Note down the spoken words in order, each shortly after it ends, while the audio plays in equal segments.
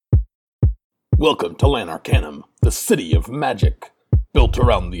Welcome to Lanarcanum, the city of magic. Built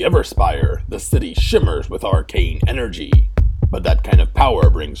around the Everspire, the city shimmers with arcane energy. But that kind of power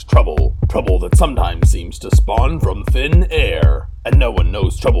brings trouble. Trouble that sometimes seems to spawn from thin air. And no one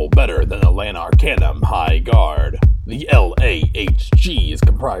knows trouble better than the Lanarcanum High Guard. The LAHG is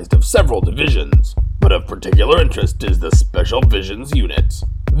comprised of several divisions, but of particular interest is the Special Visions Unit.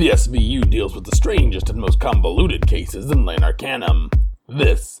 The SVU deals with the strangest and most convoluted cases in Lanarcanum.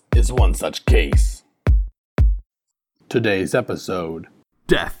 This is one such case. Today's episode: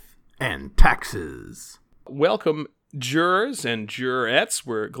 Death and Taxes. Welcome, jurors and jurettes.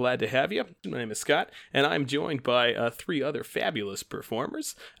 We're glad to have you. My name is Scott, and I'm joined by three other fabulous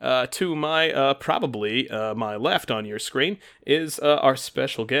performers. To my, probably my left on your screen is our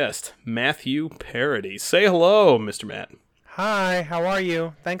special guest, Matthew Parody. Say hello, Mr. Matt. Hi, how are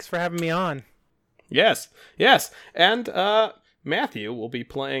you? Thanks for having me on. Yes, and Matthew will be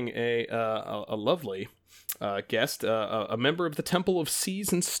playing a lovely guest, a member of the Temple of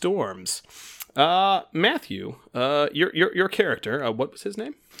Seas and Storms. Matthew, your character, what was his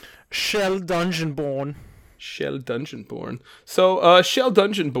name? Shell Dungeonborn. Shell Dungeonborn. So, Shell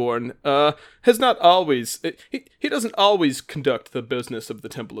Dungeonborn has not always... He doesn't always conduct the business of the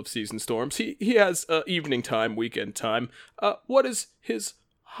Temple of Seas and Storms. He has evening time, weekend time. What is his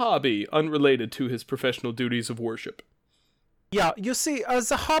hobby unrelated to his professional duties of worship? Yeah, you see,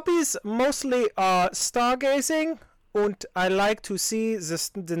 the hobbies mostly are stargazing, and I like to see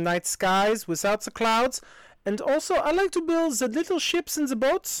the night skies without the clouds, and also I like to build the little ships and the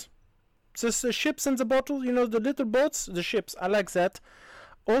boats. The ships and the bottle, you know, the little boats, the ships, I like that.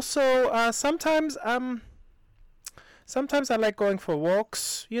 Also, sometimes I like going for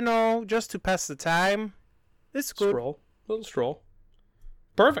walks, you know, just to pass the time. It's good. Little stroll.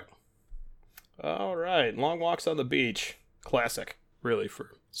 Perfect. All right, long walks on the beach. Classic, really,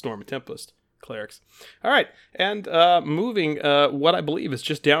 for Storm and Tempest clerics. All right, and moving what I believe is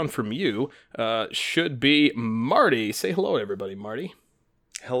just down from you should be Marty. Say hello, everybody, Marty.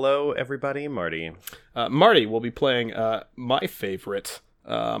 Hello, everybody, Marty. Marty will be playing my favorite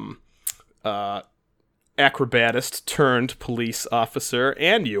acrobatist turned police officer,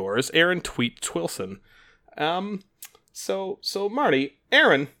 and yours, Aaron Tweet Twilson. So Marty,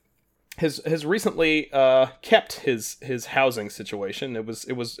 Aaron has recently kept his housing situation. It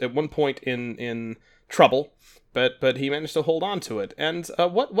was at one point in trouble, but he managed to hold on to it. And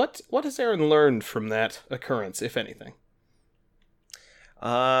what has Aaron learned from that occurrence, if anything?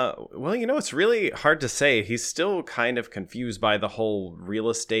 Well, you know, it's really hard to say. He's still kind of confused by the whole real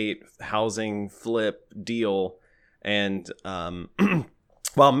estate housing flip deal, and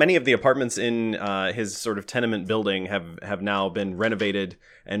while many of the apartments in his sort of tenement building have now been renovated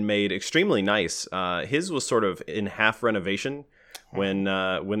and made extremely nice, his was sort of in half renovation when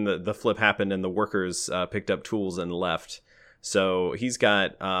the flip happened and the workers picked up tools and left. So he's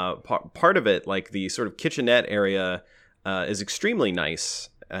got part of it, like the sort of kitchenette area, is extremely nice,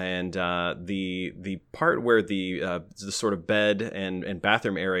 and the part where the sort of bed and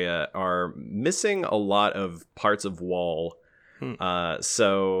bathroom area are missing a lot of parts of wall.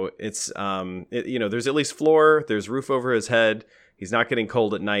 So it's you know, there's at least floor, there's roof over his head. He's not getting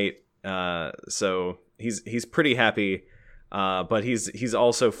cold at night, so he's pretty happy. But he's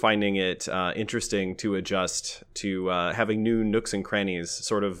also finding it interesting to adjust to having new nooks and crannies,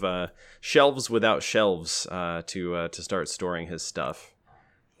 sort of shelves without shelves, to start storing his stuff.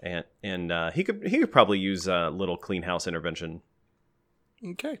 And he could probably use a little clean house intervention.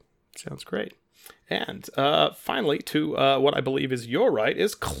 Okay, sounds great. And finally, to what I believe is your right,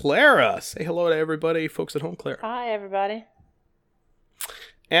 is Clara. Say hello to everybody, folks at home, Clara. Hi, everybody.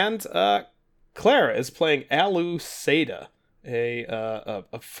 And Clara is playing Alu Seda, a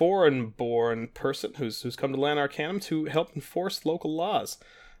foreign-born person who's come to Lanarcanum to help enforce local laws.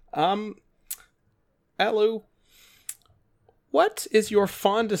 Alu, what is your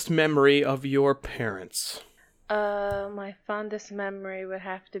fondest memory of your parents? My fondest memory would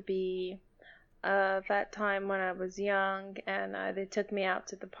have to be that time when I was young, and they took me out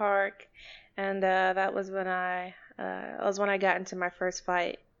to the park, and that was when I got into my first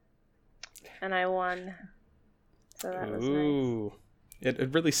fight, and I won. So that was nice.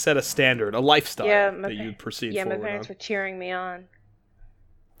 It really set a standard, a lifestyle that you'd proceed forward on. Yeah, my parents were cheering me on.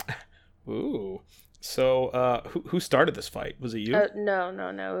 Ooh. So, who started this fight? Was it you? No.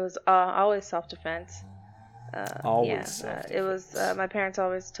 It was always self-defense. Self-defense. It was, my parents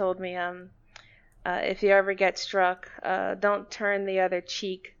always told me, if you ever get struck, don't turn the other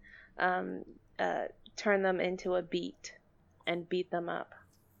cheek, turn them into a beat and beat them up.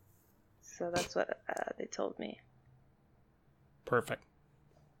 So that's what they told me. Perfect.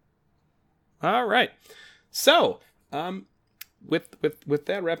 All right. So, with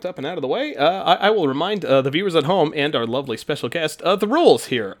that wrapped up and out of the way, I will remind the viewers at home and our lovely special guest the rules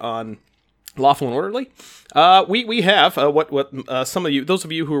here on Lawful and Orderly. We have what some of you, those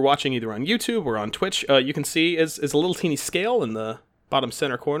of you who are watching either on YouTube or on Twitch, you can see is a little teeny scale in the bottom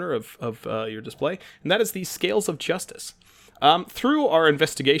center corner of your display, and that is the scales of justice. Through our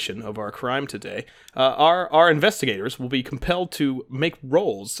investigation of our crime today, our investigators will be compelled to make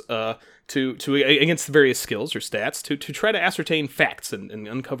rolls to against the various skills or stats to try to ascertain facts and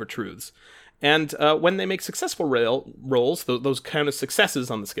uncover truths. And when they make successful rolls, those count as successes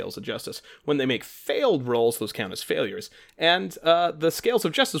on the scales of justice. When they make failed rolls, those count as failures. And the scales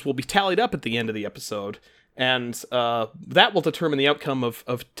of justice will be tallied up at the end of the episode, and that will determine the outcome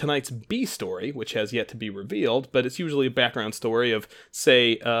of tonight's B story, which has yet to be revealed, but it's usually a background story of,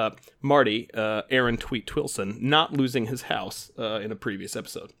 say, Marty, Aaron Tweet Twilson, not losing his house in a previous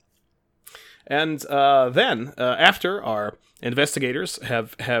episode. And then, after our investigators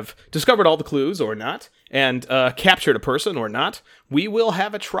have discovered all the clues or not, and captured a person or not, we will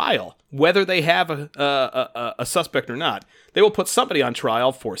have a trial. Whether they have a suspect or not, they will put somebody on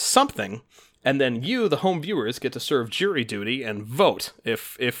trial for something, and then you, the home viewers, get to serve jury duty and vote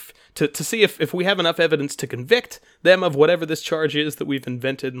to see if we have enough evidence to convict them of whatever this charge is that we've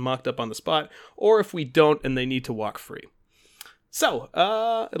invented and mocked up on the spot, or if we don't and they need to walk free. So,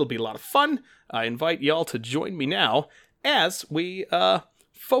 it'll be a lot of fun. I invite y'all to join me now as we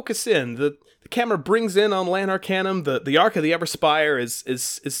focus in. The camera brings in on Lan Arcanum. The Ark of the Everspire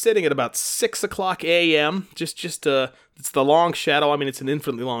is sitting at about 6 o'clock a.m. Just it's the long shadow. I mean, it's an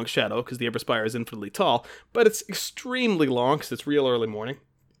infinitely long shadow because the Everspire is infinitely tall, but it's extremely long because it's real early morning.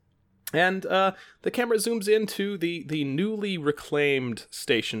 And the camera zooms into the newly reclaimed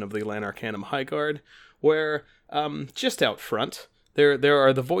station of the Lan Arcanum High Guard, where just out front there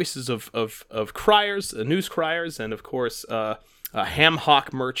are the voices of criers, news criers, and of course ham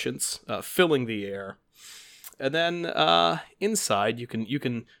hock merchants filling the air. And then inside you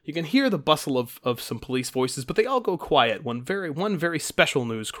can hear the bustle of some police voices, but they all go quiet. One very special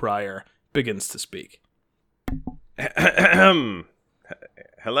news crier begins to speak.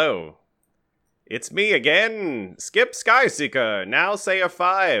 Hello. It's me again, Skip Skyseeker, now Sayer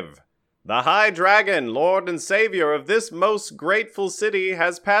 5. The High Dragon, Lord and Savior of this most grateful city,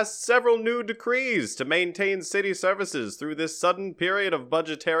 has passed several new decrees to maintain city services through this sudden period of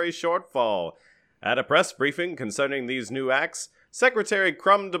budgetary shortfall. At a press briefing concerning these new acts, Secretary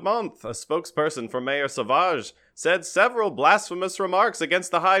Crumb de Month, a spokesperson for Mayor Sauvage, said several blasphemous remarks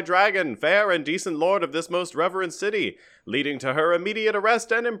against the High Dragon, fair and decent lord of this most reverend city, leading to her immediate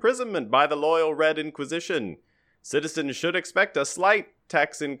arrest and imprisonment by the loyal Red Inquisition. Citizens should expect a slight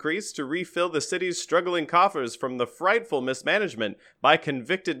tax increase to refill the city's struggling coffers from the frightful mismanagement by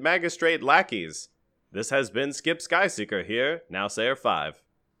convicted magistrate lackeys. This has been Skip Skyseeker here, now Sayer 5.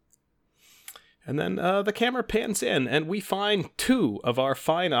 And then the camera pans in, and we find two of our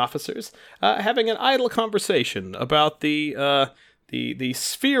fine officers having an idle conversation about the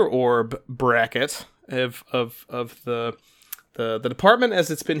sphere orb bracket of the department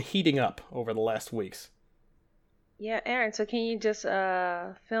as it's been heating up over the last weeks. Yeah, Aaron, so can you just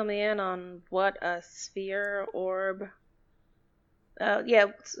fill me in on what a sphere orb...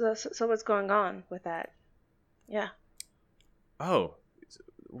 so what's going on with that? Yeah. Oh,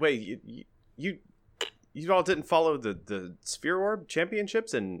 wait, you all didn't follow the Sphere Orb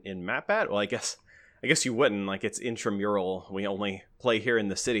Championships in MapBat? Well, I guess you wouldn't. Like, it's intramural. We only play here in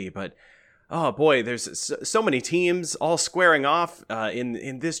the city, but oh boy, there's so many teams all squaring off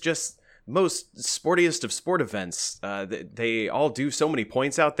in this just most sportiest of sport events. They all do so many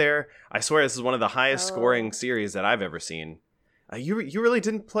points out there. I swear this is one of the highest scoring series that I've ever seen. You really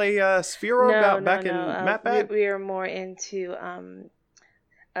didn't play Sphere Orb back in MapBat? We are more into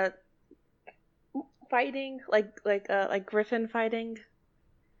fighting, like griffin fighting.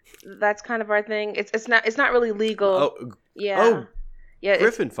 That's kind of our thing. It's not really legal.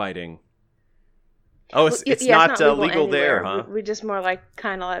 Griffin fighting. Oh, it's not legal there, huh? We just more like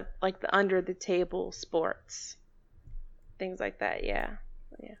kind of like the under the table sports, things like that. Yeah.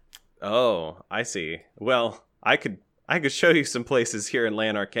 Oh, I see. Well, I could show you some places here in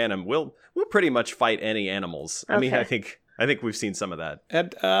Lan Arcanum. We'll pretty much fight any animals. Okay. I mean, I think we've seen some of that.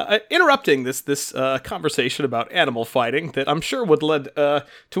 And interrupting this conversation about animal fighting that I'm sure would lead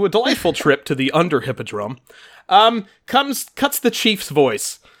to a delightful trip to the under hippodrome, cuts the chief's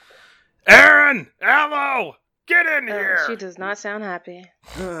voice. Aaron! Allo! Get in here! She does not sound happy.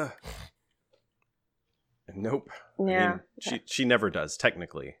 Nope. Yeah. I mean, she never does,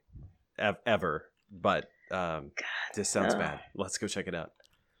 technically. Ever. But this sounds bad. Let's go check it out.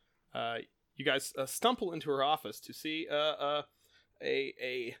 you guys stumble into her office to see a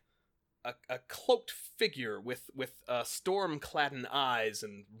cloaked figure with storm-cladden eyes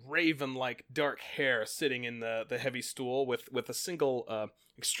and raven-like dark hair sitting in the heavy stool with a single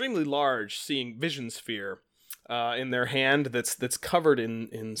extremely large seeing vision sphere in their hand that's covered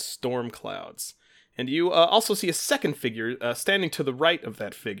in storm clouds. And you also see a second figure standing to the right of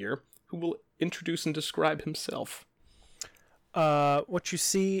that figure, who will introduce and describe himself. What you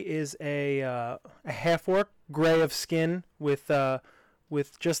see is a half-orc, gray of skin, with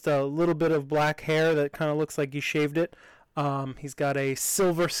just a little bit of black hair that kind of looks like he shaved it. He's got a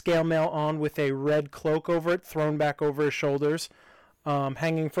silver scale mail on with a red cloak over it, thrown back over his shoulders.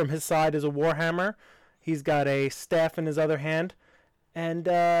 Hanging from his side is a warhammer. He's got a staff in his other hand. And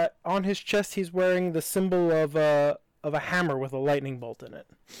on his chest, he's wearing the symbol of a hammer with a lightning bolt in it.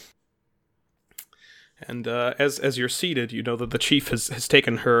 And as you're seated, you know that the chief has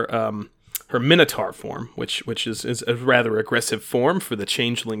taken her minotaur form, which is a rather aggressive form for the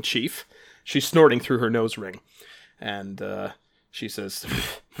changeling chief. She's snorting through her nose ring, and she says,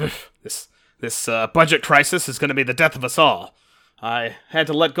 "This budget crisis is going to be the death of us all. I had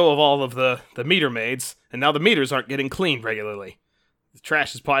to let go of all of the meter maids, and now the meters aren't getting cleaned regularly. The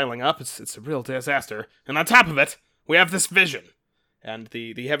trash is piling up. It's a real disaster. And on top of it, we have this vision." And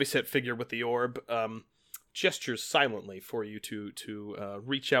the heavyset figure with the orb gestures silently for you to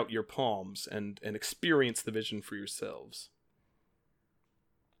reach out your palms and experience the vision for yourselves.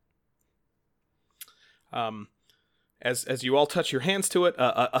 As you all touch your hands to it,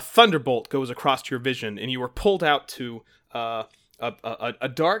 a thunderbolt goes across your vision, and you are pulled out to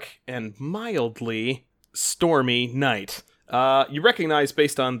a dark and mildly stormy night. You recognize,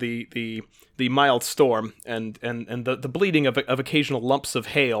 based on the mild storm and the bleeding of occasional lumps of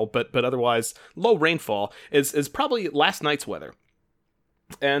hail, but otherwise low rainfall, is probably last night's weather.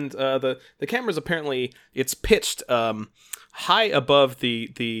 And the cameras, apparently it's pitched high above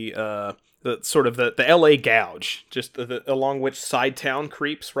the sort of the LA gouge, just along which side town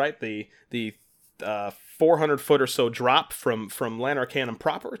creeps, right? The 400 foot or so drop from Lanarcanum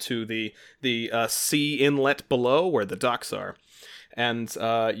proper to the sea inlet below where the docks are. And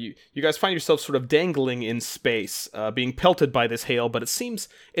you guys find yourself sort of dangling in space, being pelted by this hail, but it seems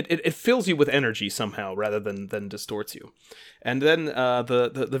it fills you with energy somehow rather than distorts you. And then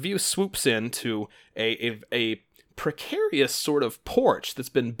the view swoops in to a precarious sort of porch that's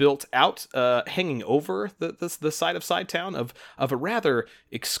been built out, hanging over the side of Sidetown of a rather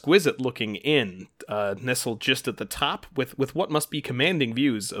exquisite-looking inn, nestled just at the top, with what must be commanding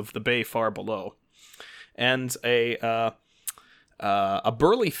views of the bay far below. And a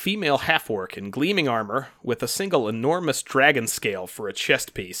burly female half-orc in gleaming armor, with a single enormous dragon scale for a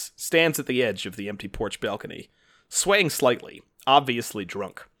chest piece, stands at the edge of the empty porch balcony, swaying slightly, obviously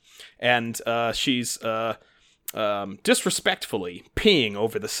drunk. And she's disrespectfully peeing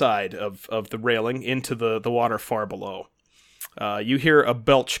over the side of the railing into the water far below. You hear a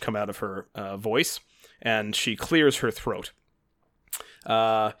belch come out of her voice, and she clears her throat.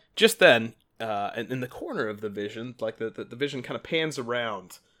 Just then, in the corner of the vision, like the vision kind of pans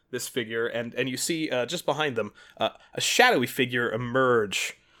around this figure, and you see just behind them a shadowy figure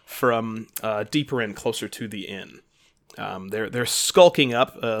emerge from deeper in, closer to the inn. They're skulking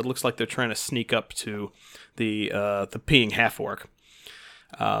up. It looks like they're trying to sneak up to the peeing half-orc.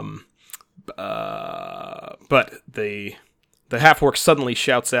 But the half-orc suddenly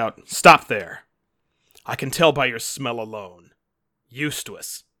shouts out, "Stop there! I can tell by your smell alone.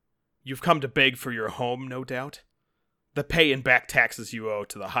 Eustace, you've come to beg for your home, no doubt? The pay and back taxes you owe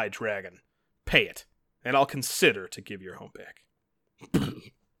to the High Dragon. Pay it, and I'll consider to give your home back."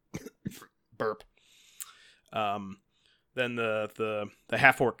 Burp. Then the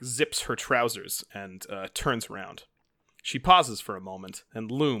half-orc zips her trousers and turns around. She pauses for a moment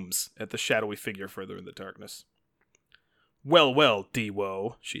and looms at the shadowy figure further in the darkness. "Well, well,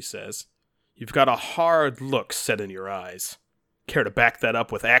 D-Woe," she says. "You've got a hard look set in your eyes. Care to back that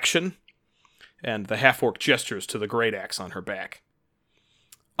up with action?" And the half-orc gestures to the great axe on her back.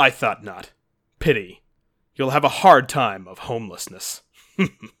 "I thought not. Pity. You'll have a hard time of homelessness."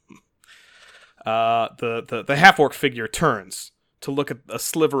 The half-orc figure turns to look at a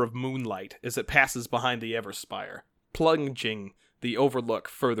sliver of moonlight as it passes behind the Everspire, plunging the overlook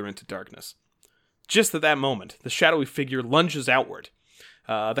further into darkness. Just at that moment, the shadowy figure lunges outward.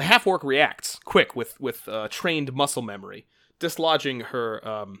 The half-orc reacts, quick with trained muscle memory, dislodging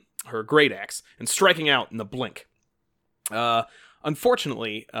her great axe and striking out in a blink.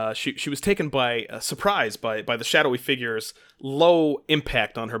 Unfortunately, she was taken by surprise by the shadowy figure's low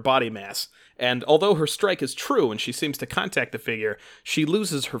impact on her body mass, and although her strike is true and she seems to contact the figure, she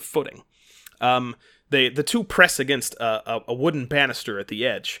loses her footing. The two press against a wooden banister at the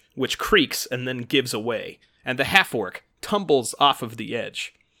edge, which creaks and then gives away, and the half-orc tumbles off of the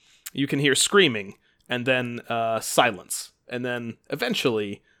edge. You can hear screaming, and then silence, and then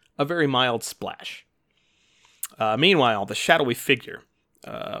eventually a very mild splash. Meanwhile, the shadowy figure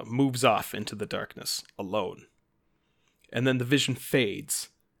moves off into the darkness, alone. And then the vision fades,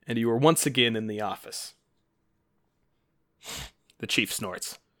 and you are once again in the office. The chief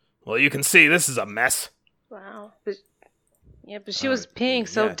snorts. Well, you can see this is a mess. Wow. But she was peeing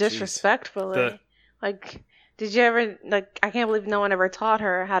so disrespectfully. Did you ever, I can't believe no one ever taught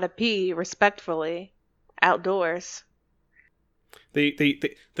her how to pee respectfully outdoors. The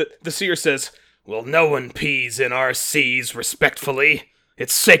seer says, well, no one pees in our seas respectfully.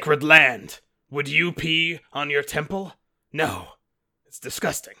 It's sacred land. Would you pee on your temple? No. It's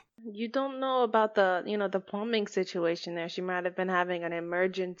disgusting. You don't know about the plumbing situation there. She might have been having an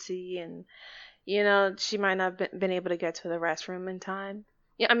emergency and, she might not have been able to get to the restroom in time.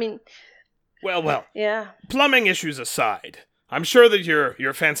 Yeah, I mean... Well. Yeah. Plumbing issues aside, I'm sure that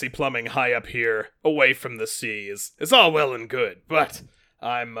your fancy plumbing high up here, away from the sea, is all well and good, but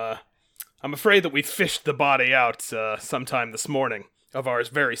I'm afraid that we fished the body out sometime this morning of our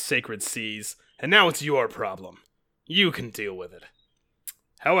very sacred seas, and now it's your problem. You can deal with it.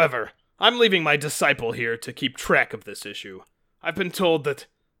 However, I'm leaving my disciple here to keep track of this issue. I've been told that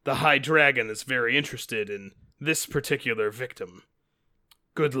the High Dragon is very interested in this particular victim.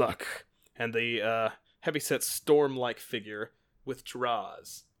 Good luck. And the heavyset storm-like figure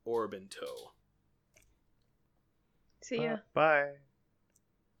withdraws, orb in tow. See ya. Bye.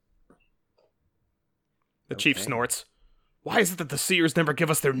 The chief snorts. Why is it that the seers never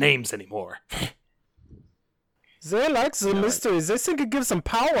give us their names anymore? They like the mysteries. They think it gives them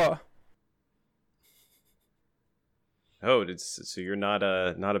power. Oh, so you're not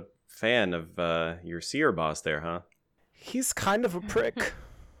a fan of your seer boss there, huh? He's kind of a prick.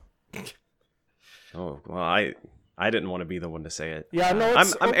 Oh, well, I didn't want to be the one to say it. Yeah, no,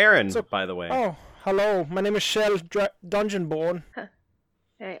 I'm Aaron, by the way. Oh, hello. My name is Shell Dungeonborn.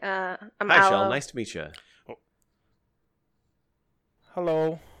 Hey, I'm Hi, Aloe. Shell. Nice to meet you.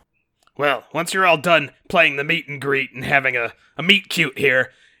 Hello. Well, once you're all done playing the meet and greet and having a meet cute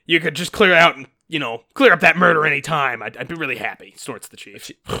here, you could just clear out and, clear up that murder any time. I'd be really happy, snorts the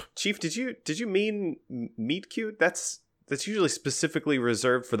chief. Chief, did you mean meet cute? That's usually specifically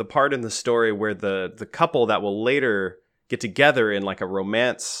reserved for the part in the story where the couple that will later get together in like a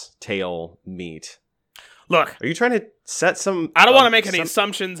romance tale meet. Look, are you trying to set some... I don't want to make any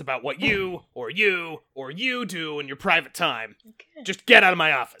assumptions about what you do in your private time. Okay. Just get out of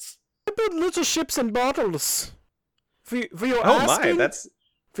my office. I build little ships and bottles. For you oh asking? My, that's...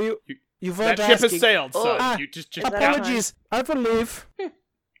 For you that asking. ship has sailed, son. You just apologies. I will leave.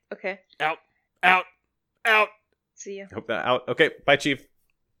 Okay. Out. See ya. Hope that out. Okay, bye, Chief.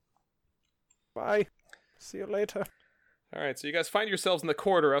 Bye. See you later. All right, so you guys find yourselves in the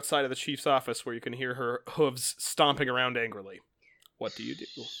corridor outside of the chief's office where you can hear her hooves stomping around angrily. What do you do?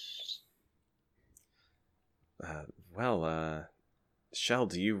 Shell,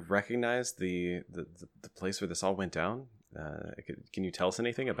 do you recognize the place where this all went down? Can you tell us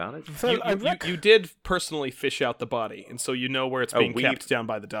anything about it? Well, you did personally fish out the body, and so you know where it's being kept down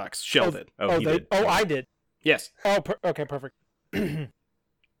by the docks. Shell did. He did. Oh, I did. Yes. Oh, okay, perfect.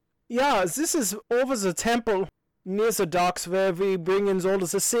 Yeah, this is over the temple near the docks where we bring in all of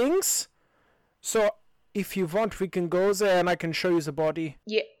the things. So, if you want, we can go there and I can show you the body.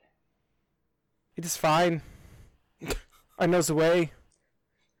 Yeah. It is fine. I know the way.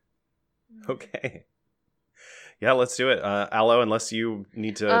 Okay. Yeah, let's do it. Aloe, unless you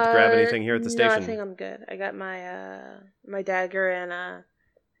need to grab anything here at the station. No, I think I'm good. I got my dagger and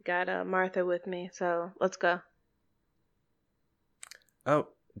got Martha with me, so let's go. Oh,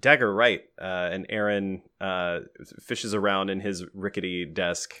 dagger, right. And Aaron fishes around in his rickety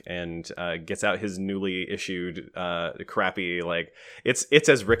desk and gets out his newly issued crappy, it's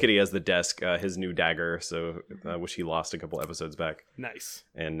as rickety as the desk, his new dagger, so which he lost a couple episodes back. Nice.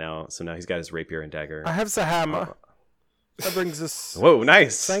 And now he's got his rapier and dagger. I have the hammer. That brings this. Whoa,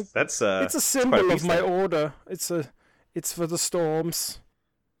 nice. That's it's a symbol of my order. It's for the storms.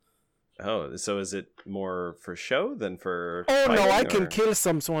 Oh, so is it more for show than for Oh fighting, no, I can kill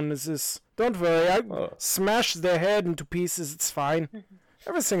someone with this. Don't worry, I smash their head into pieces. It's fine.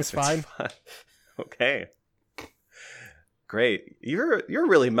 Everything's fine. Okay. Great. You're a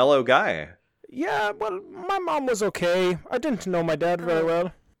really mellow guy. Yeah, well, my mom was okay. I didn't know my dad very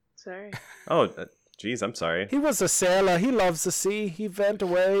well. Sorry. Oh, geez, I'm sorry. He was a sailor. He loves the sea. He went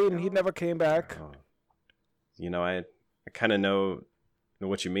away and he never came back. Oh. I kind of know know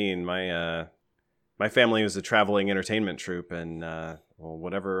what you mean. My family was a traveling entertainment troupe, and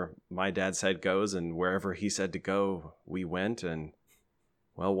whatever my dad said goes, and wherever he said to go, we went. And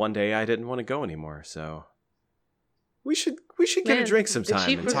well, one day I didn't want to go anymore, so we should get a drink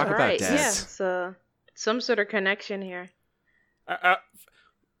sometime and talk about dads. Yeah, so some sort of connection here.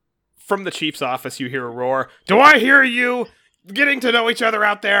 From the chief's office, you hear a roar. Do I hear you getting to know each other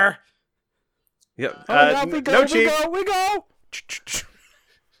out there? Yep. We go.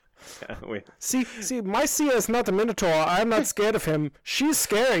 See, my Sia is not a Minotaur. I'm not scared of him. She's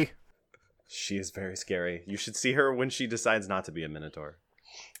scary. She is very scary. You should see her when she decides not to be a Minotaur.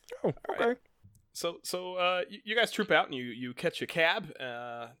 Oh, okay. Right. So you guys troop out and you catch a cab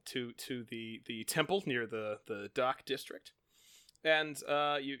to the temple near the dock district, and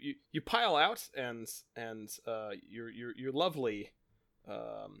you pile out and your lovely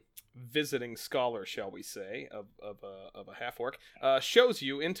visiting scholar, shall we say, of a half orc, shows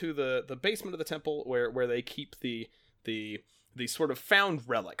you into the basement of the temple where they keep the sort of found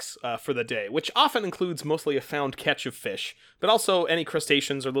relics for the day, which often includes mostly a found catch of fish, but also any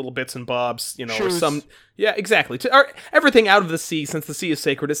crustaceans or little bits and bobs, or some... Yeah, exactly. Everything out of the sea, since the sea is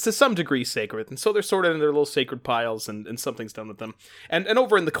sacred, is to some degree sacred, and so they're sorted in their little sacred piles, and something's done with them. And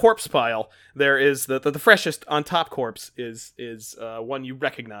over in the corpse pile, there is the freshest on top corpse is one you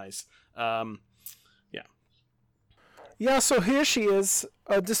recognize. Yeah, so here she is,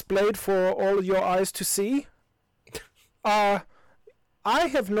 displayed for all your eyes to see. I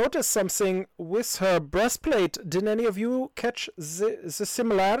have noticed something with her breastplate. Did any of you catch the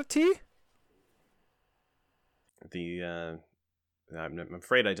similarity? I'm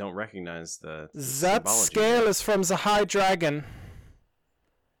afraid I don't recognize the that scale is from the High Dragon.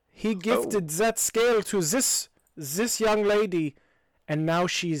 He gifted that scale to this young lady, and now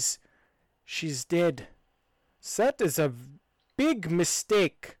she's dead. That is a big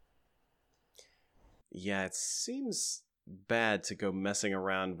mistake. Yeah, it seems bad to go messing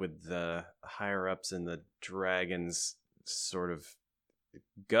around with the higher ups in the dragon's sort of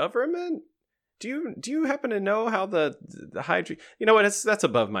government. Do you happen to know how the high? You know what? That's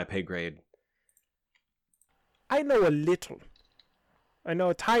above my pay grade. I know a little. I know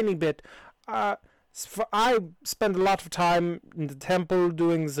a tiny bit. I spend a lot of time in the temple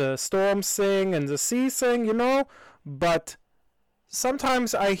doing the storm thing and the sea thing, But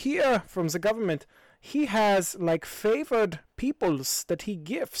sometimes I hear from the government. He has, favored peoples that he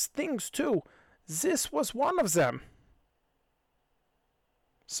gives things to. This was one of them.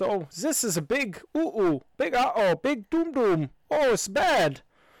 So, this is a big big big doom. Oh, it's bad.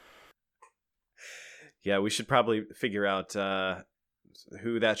 Yeah, we should probably figure out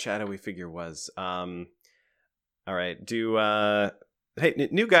who that shadowy figure was. All right, hey,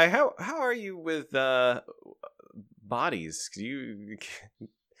 new guy, how are you with bodies?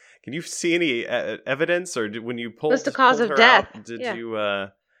 Can you see any evidence, or when you pulled? What's the cause of death? Did you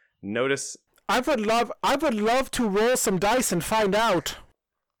notice? I would love to roll some dice and find out.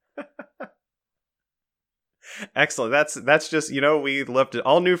 Excellent. That's just we love to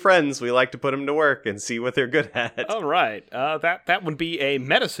all new friends. We like to put them to work and see what they're good at. All right. That would be a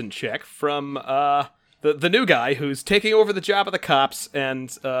medicine check from the new guy who's taking over the job of the cops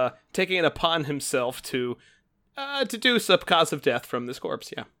and taking it upon himself to deduce a cause of death from this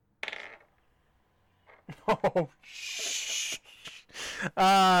corpse. Yeah. Oh, shh.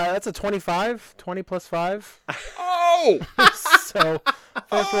 That's a 25. 20 plus 5. Oh! So,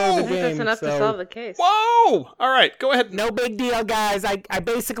 first roll of the game. That's enough to solve the case. Whoa! All right, go ahead. No big deal, guys. I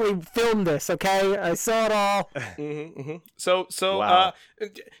basically filmed this, okay? I saw it all. So wow.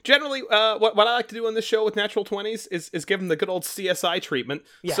 Generally, what I like to do on this show with Natural 20s is give them the good old CSI treatment.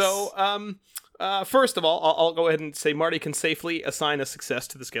 Yes. So, first of all, I'll go ahead and say Marty can safely assign a success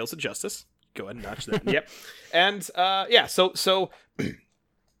to the scales of justice. Go ahead and notch that. Yep. And so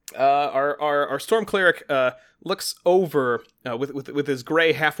our storm cleric looks over with his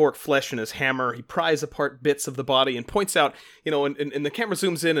gray half-orc flesh and his hammer. He pries apart bits of the body and points out, and the camera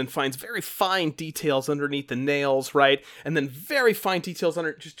zooms in and finds very fine details underneath the nails, right? And then very fine details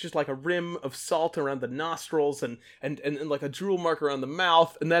under just like a rim of salt around the nostrils and like a drool mark around the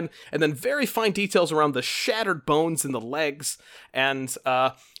mouth, and then very fine details around the shattered bones in the legs, and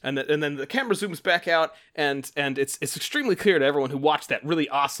then the camera zooms back out, and it's extremely clear to everyone who watched that really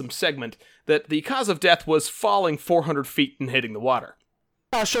awesome segment that the cause of death was falling 400 feet and hitting the water.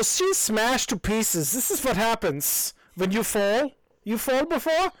 So she's smashed to pieces. This is what happens when you fall. You fall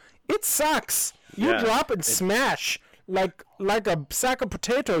before? It sucks. You drop and smash like a sack of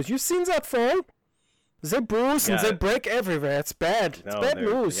potatoes. You seen that fall? They bruise and they break everywhere. It's bad. It's bad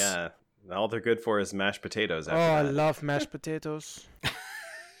news. Yeah. All they're good for is mashed potatoes after I that. love mashed potatoes.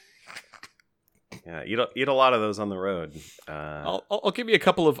 Yeah, eat a lot of those on the road. I'll give you a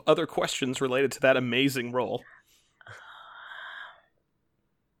couple of other questions related to that amazing roll.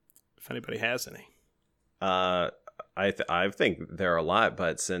 If anybody has any. I think there are a lot,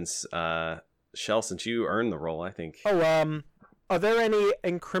 but since Shell, since you earned the roll, I think. Oh, are there any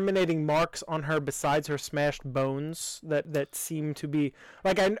incriminating marks on her besides her smashed bones that seem to be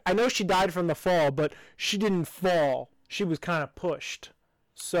like I know she died from the fall, but she didn't fall. She was kind of pushed.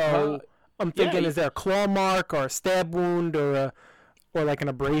 So I'm thinking, is there a claw mark or a stab wound or like an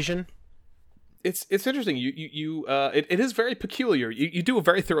abrasion? It's interesting. It is very peculiar. You do a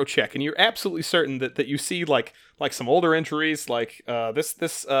very thorough check, and you're absolutely certain that you see like some older injuries. Like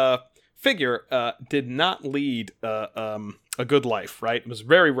this figure did not lead a good life, right? It was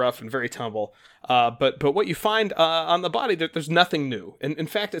very rough and very tumble. But what you find on the body, there's nothing new. And in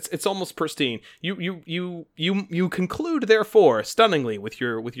fact, it's almost pristine. You conclude, therefore, stunningly with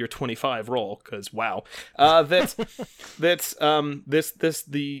your 25 roll, because wow, the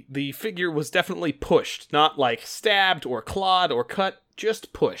figure was definitely pushed, not like stabbed or clawed or cut,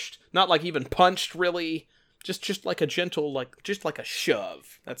 just pushed, not like even punched really. Just like a gentle, just like a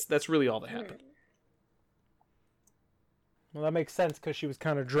shove. That's really all that happened. Well, that makes sense because she was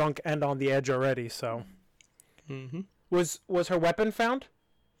kind of drunk and on the edge already. So, was her weapon found?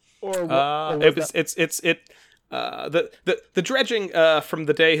 The dredging from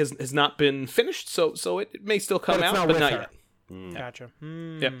the day has not been finished, so it may still come out, but not yet. Gotcha.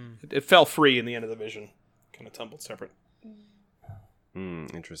 Yep, it fell free in the end of the vision, kind of tumbled separate.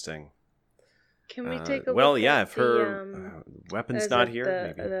 Interesting. Can we take a well, look yeah, at if her weapon's not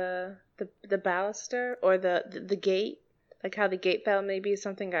here, maybe the baluster or the gate, like how the gate fell, maybe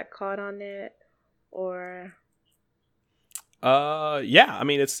something got caught on it, or yeah, I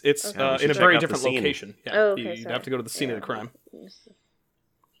mean it's okay. in a very different location. Yeah, oh, okay, you'd have to go to the scene of the crime.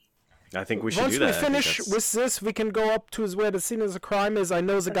 I think we should do that. Once we finish with this, we can go up to where the scene of the crime is. I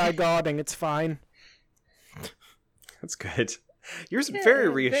know the guy guarding. It's fine. That's good. You're very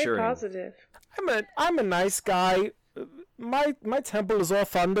reassuring. Very positive. I'm a nice guy. My temple is all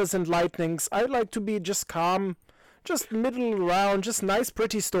thunders and lightnings. I like to be just calm, just middle around, just nice,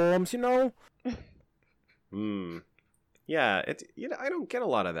 pretty storms, you know. Yeah, I don't get a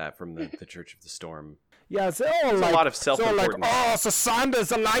lot of that from the Church of the Storm. Yeah, it's all like a lot of self-importance. Oh, the thunder,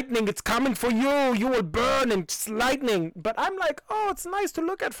 the lightning, it's coming for you. You will burn, and it's lightning. But I'm like, oh, it's nice to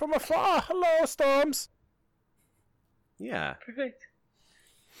look at from afar. Hello, storms. Yeah. Perfect.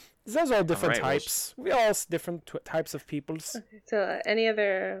 There's all different All right, types. We all different types of peoples. Okay, so any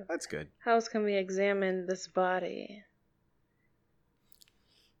other... That's good. How else can we examine this body?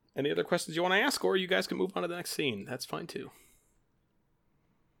 Any other questions you want to ask, or you guys can move on to the next scene. That's fine too.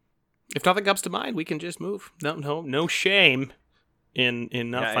 If nothing comes to mind, we can just move. No shame in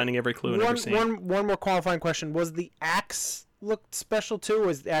not finding every clue in every scene. One more qualifying question: was the axe looked special too, or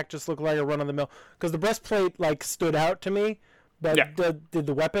does the axe just look like a run of the mill? Because the breastplate stood out to me. But did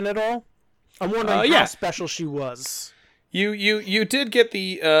the weapon at all? I'm wondering how special she was. You did get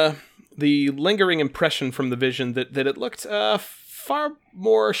the lingering impression from the vision that it looked far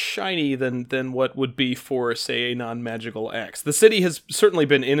more shiny than what would be for, say, a non-magical axe. The city has certainly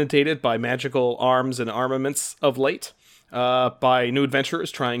been inundated by magical arms and armaments of late, by new adventurers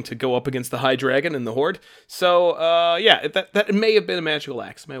trying to go up against the High Dragon and the Horde. So that may have been a magical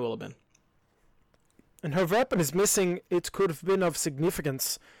axe. May well have been. And her weapon is missing. It could have been of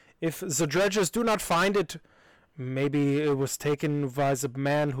significance. If the dredgers do not find it, maybe it was taken by the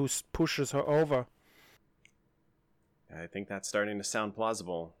man who pushes her over. I think that's starting to sound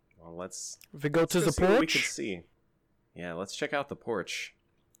plausible. Well, let's... If we go to the see what we porch? can see. Yeah, let's check out the porch.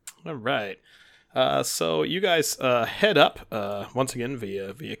 All right. So you guys head up, once again,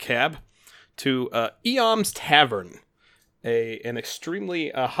 via cab, to Eom's Tavern. An extremely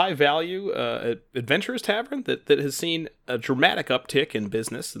high-value adventurers tavern that has seen a dramatic uptick in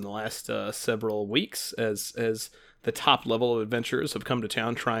business in the last several weeks as the top level of adventurers have come to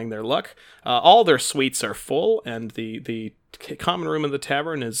town trying their luck. All their suites are full, and the common room of the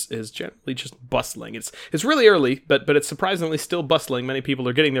tavern is generally just bustling. It's really early, but it's surprisingly still bustling. Many people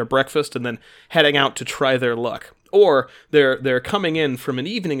are getting their breakfast and then heading out to try their luck. Or they're coming in from an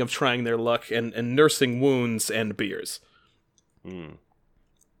evening of trying their luck and nursing wounds and beers. You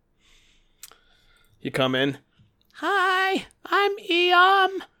come in. Hi, I'm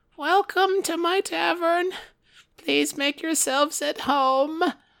Eom. Welcome to my tavern. Please make yourselves at home.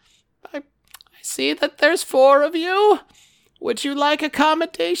 I see that there's 4 of you. Would you like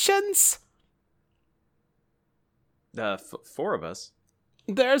accommodations? 4 of us?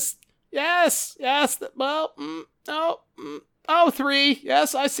 Yes. Well, no. Oh, 3.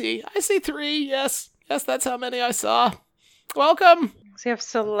 Yes, I see. I see 3. Yes. Yes, that's how many I saw. Welcome. So you have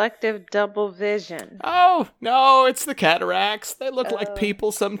selective double vision. Oh, no, it's the cataracts. They look like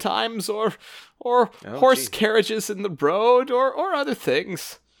people sometimes, or horse carriages in the road, or other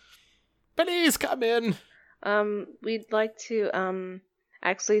things. Please come in. We'd like to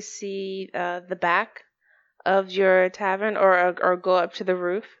actually see the back of your tavern, or go up to the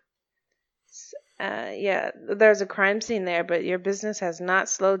roof. Yeah, there's a crime scene there, but your business has not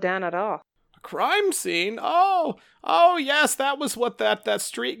slowed down at all. A crime scene? Oh, yes, that was what that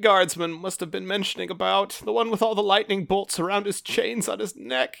street guardsman must have been mentioning about. The one with all the lightning bolts around his chains on his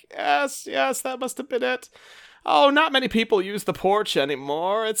neck. Yes, that must have been it. Oh, not many people use the porch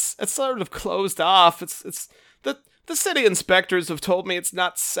anymore. It's sort of closed off. It's the city inspectors have told me it's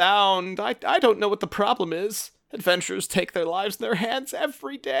not sound. I don't know what the problem is. Adventurers take their lives in their hands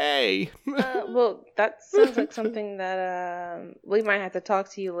every day. Well, that sounds like something that we might have to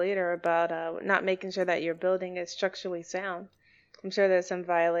talk to you later about, not making sure that your building is structurally sound. I'm sure there's some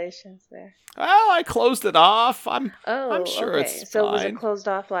violations there. Well, I closed it off. I'm sure okay. it's So fine. was it closed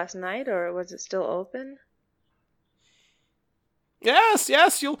off last night, or was it still open? Yes.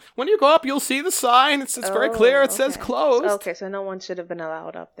 When you go up, you'll see the sign. It's very clear. It says closed. Okay, so no one should have been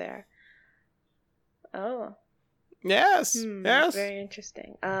allowed up there. Oh. Yes. Very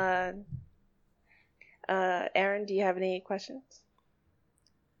interesting. Aaron, do you have any questions?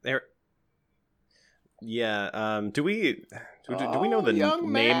 Yeah. Do we know the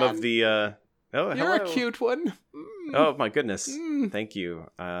name of the? You're hello. a cute one. Oh my goodness! Thank you.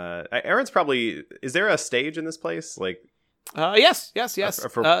 Aaron's probably. Is there a stage in this place? Like. Yes. A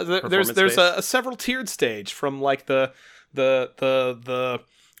There's a several tiered stage from like the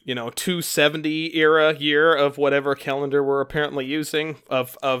 270 era year of whatever calendar we're apparently using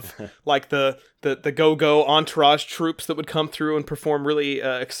of like the go-go entourage troops that would come through and perform really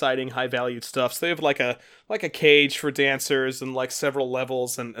exciting high valued stuff. So they have like a cage for dancers and like several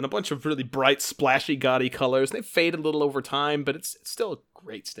levels and a bunch of really bright splashy gaudy colors. They fade a little over time, but it's still a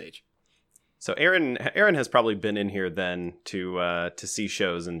great stage. So Aaron has probably been in here then to see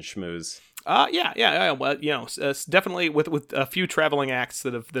shows and schmooze. Yeah. Well, it's definitely with a few traveling acts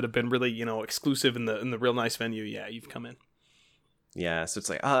that have been really exclusive in the real nice venue. Yeah, you've come in. Yeah, so it's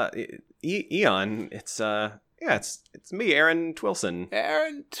like Eon. It's me, Aaron Twilson.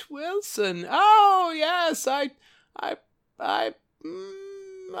 Aaron Twilson. Oh yes,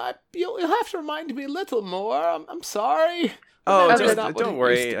 you'll have to remind me a little more. I'm sorry. Oh, don't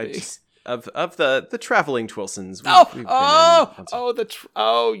worry. Of the traveling Twilsons.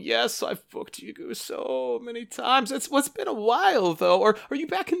 Yes, I've booked you so many times. It's been a while though. Or are you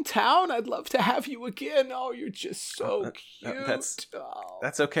back in town? I'd love to have you again. Oh, you're just so cute.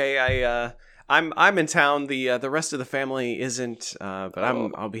 That's okay. I'm in town. The rest of the family isn't. But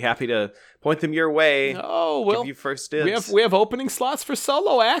I'll be happy to point them your way. Oh well, give you first dibs. We have opening slots for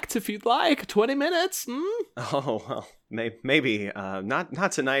solo act if you'd like. 20 minutes. Oh well. Maybe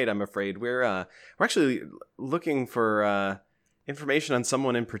not tonight. I'm afraid we're actually looking for information on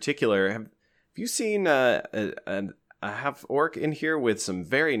someone in particular. Have you seen a half orc in here with some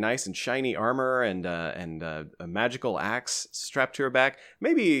very nice and shiny armor and a magical axe strapped to her back?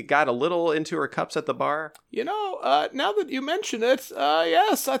 Maybe got a little into her cups at the bar. Now that you mention it,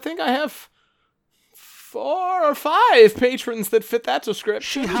 yes, I think I have 4 or 5 patrons that fit that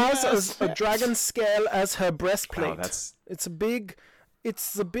description. She has a dragon scale as her breastplate. Oh, it's a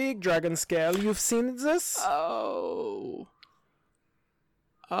big dragon scale. You've seen this? Oh,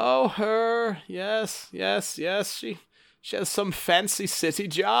 her. Yes. She has some fancy city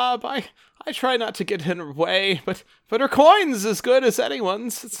job. I try not to get in her way, but her coin's as good as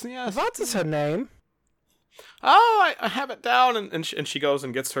anyone's. Yes. What is her name? Oh, I have it down, and she goes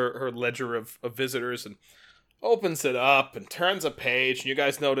and gets her ledger of visitors and opens it up and turns a page, and you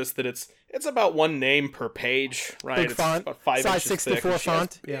guys notice that it's about one name per page, right? Big it's font, about 5 size inches 64 thick,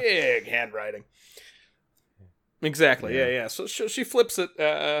 font, big handwriting. Exactly, yeah. So she flips it,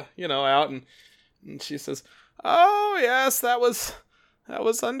 out, and she says, "Oh yes, that was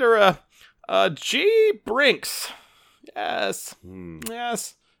under G. Brinks. Yes,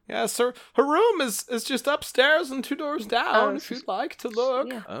 yes." Yes, her room is just upstairs and 2 doors down, if you'd like to look.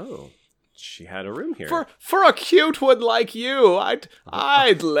 Yeah. Oh, she had a room here. For a cute one like you, I'd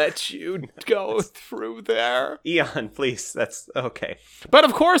let you go through there. Eon, please, that's okay. But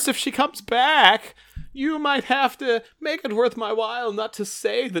of course, if she comes back, you might have to make it worth my while not to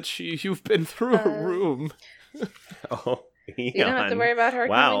say that you've been through her room. Oh, Eon. You don't have to worry about her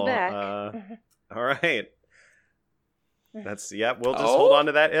coming back. All right. We'll just hold on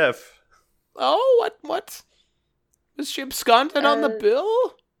to that if. Oh, what? Is she absconded on the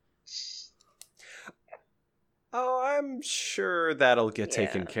bill? Oh, I'm sure that'll get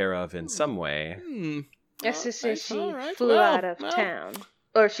taken care of in some way. Yes, she Alright, flew out of town.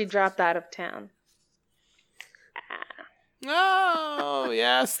 Or she dropped out of town. Oh,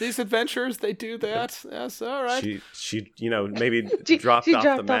 yes, these adventurers, they do that. Yes, all right. She maybe dropped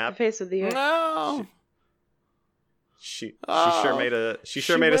off the map. Off the face of the earth. No. She sure made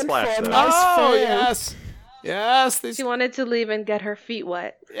a splash though. Oh, yes. Yes, She wanted to leave and get her feet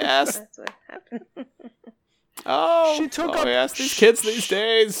wet. Yes. That's what happened. She took up. Yes, these kids these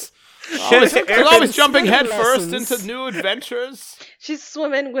days. They're always jumping head first into new adventures. She's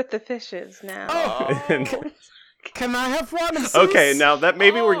swimming with the fishes now. Oh. Can I have one of these? Okay, now that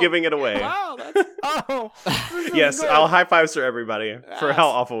maybe we're giving it away. Wow, that's Yes, good. I'll high fives for everybody for how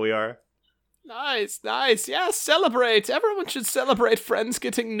awful we are. nice. Yes, celebrate. Everyone should celebrate friends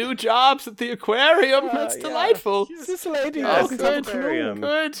getting new jobs at the aquarium. That's delightful. This lady Yes, doesn't have a clue. aquarium.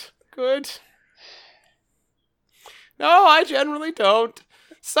 Good. No, I generally don't.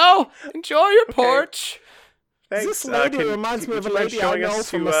 So, enjoy your porch. Thanks. This lady reminds me of a would you mind lady I showing know us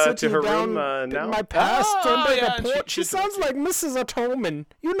from a to city her down room now? in my past. Oh, under yeah, the porch. She sounds like Mrs. Atoman.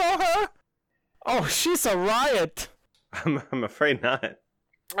 You know her? Oh, she's a riot. I'm afraid not.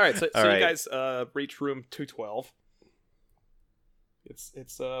 All right, so All right. you guys reach room 212.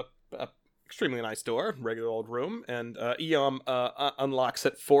 It's a extremely nice door, regular old room, and Eom unlocks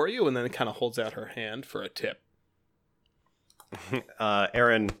it for you, and then kind of holds out her hand for a tip.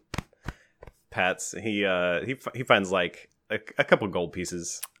 Aaron pats. He finds like a couple gold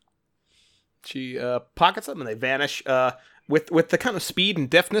pieces. She pockets them, and they vanish with the kind of speed and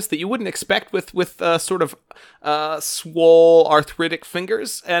deftness that you wouldn't expect with sort of swole arthritic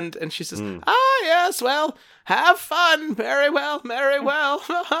fingers. And she says, "Ah, yes, well, have fun. Very well.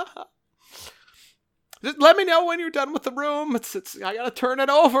 Just let me know when you're done with the room. It's I gotta turn it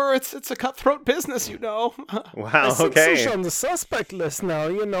over. It's a cutthroat business, you know." Wow. She's Okay. on the suspect list now,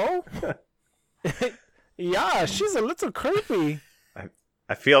 you know? Yeah, she's a little creepy.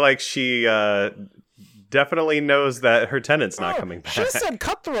 I feel like she definitely knows that her tenant's not coming back. She said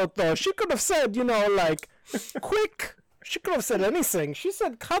cutthroat, though. She could have said, like, quick. She could have said anything. She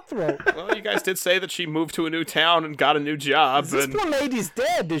said cutthroat. Well, you guys did say that she moved to a new town and got a new job. This And poor lady's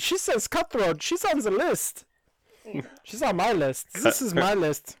dead. She says cutthroat. She's on the list. She's on my list. This is my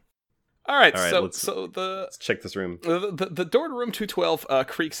list. all right, All right, let's check this room. The door to room 212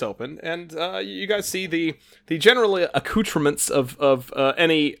 creaks open, and you guys see the general accoutrements of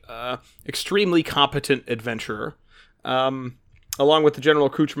any extremely competent adventurer, along with the general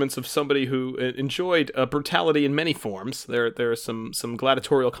accoutrements of somebody who enjoyed brutality in many forms. There are some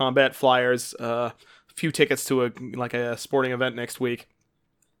gladiatorial combat flyers, a few tickets to a sporting event next week.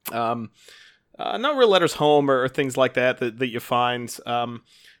 No real letters home or things like that you find.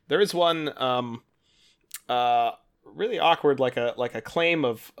 There is one really awkward, like a claim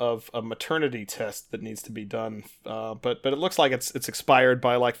of a maternity test that needs to be done, but it looks like it's expired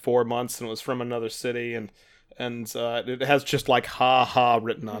by like 4 months and it was from another city, and it has just like "ha ha"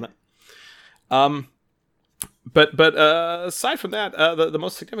 written on it. But aside from that, the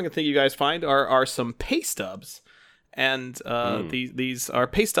most significant thing you guys find are some pay stubs, and these are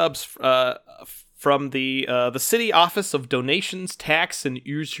pay stubs from the City Office of Donations, Tax, and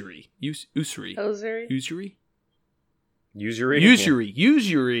Usury. Usury.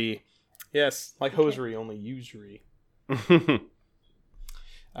 Yes, like hosiery, only usury.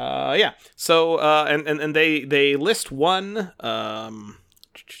 Yeah. So and they list one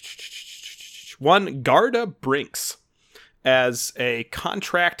Garda Brinks as a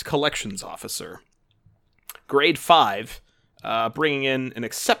contract collections officer, grade 5, bringing in an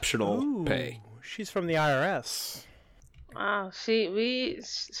exceptional pay. She's from the IRS. Wow,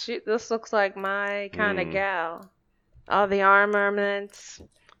 this looks like my kind of gal. All the armaments,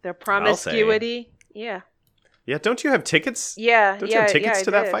 their promiscuity. Yeah. Yeah, don't you have tickets? Yeah. Don't you have tickets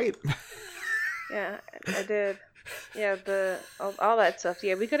to that fight? Yeah, I did. Yeah, all that stuff.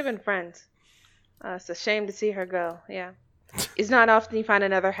 Yeah, we could have been friends. It's a shame to see her go. Yeah. It's not often you find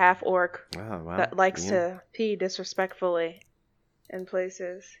another half orc that likes to pee disrespectfully in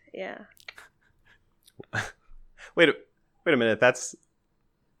places. Yeah. Wait a minute. That's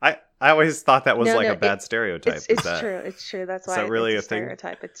I always thought that was a bad stereotype. It's true. It's true. That's why that really it's a thing?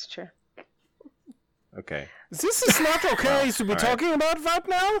 stereotype. It's true. Okay. This is not okay to be talking about right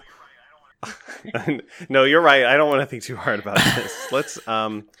now. No, you're right. I don't want to think too hard about this. Let's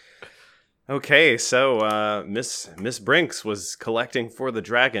Okay, so Miss Brinks was collecting for the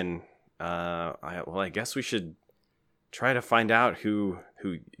dragon. I guess we should try to find out who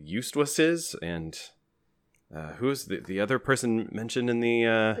Eustace is and Who's the other person mentioned in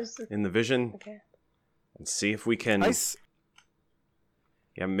the vision? Okay. And see if we can.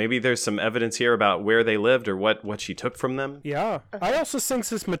 Yeah, maybe there's some evidence here about where they lived or what she took from them. Yeah. Okay. I also think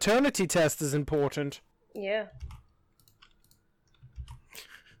this maternity test is important. Yeah.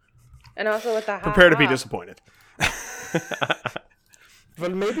 And also with the Prepare to be disappointed.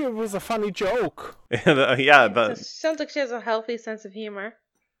 Well, maybe it was a funny joke. Sounds like she has a healthy sense of humor.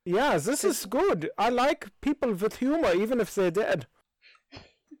 Yeah, this is good. I like people with humor, even if they're dead.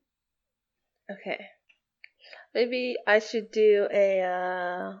 Okay. Maybe I should do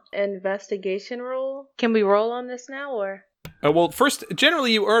a investigation roll. Can we roll on this now, or? Well, first,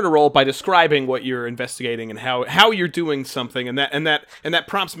 generally you earn a roll by describing what you're investigating and how you're doing something, and that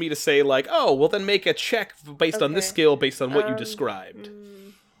prompts me to say like, oh, well then make a check based on this skill, based on what you described.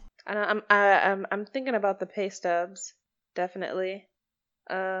 I'm thinking about the pay stubs, definitely.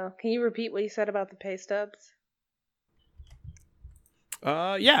 Can you repeat what you said about the pay stubs?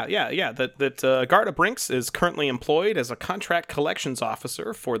 That Garda Brinks is currently employed as a contract collections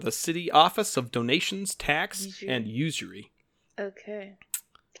officer for the City Office of Donations, Tax, and Usury. Okay,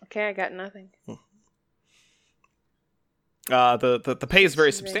 I got nothing. The pay is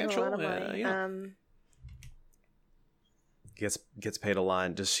very substantial. Gets paid a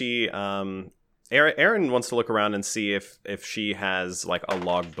lot. Does she? Erin wants to look around and see if she has like a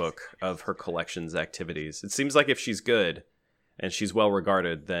logbook of her collections activities. It seems like if she's good and she's well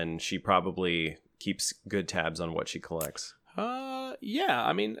regarded, then she probably keeps good tabs on what she collects. Yeah.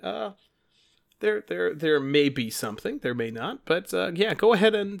 I mean, there may be something. There may not. But yeah, go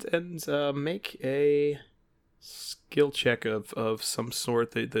ahead and make a skill check of some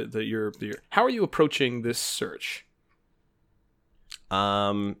sort. How are you approaching this search?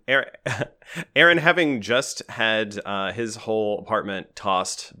 Aaron, having just had his whole apartment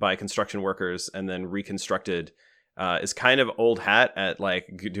tossed by construction workers and then reconstructed, is kind of old hat at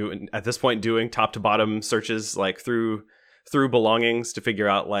doing top to bottom searches like through belongings to figure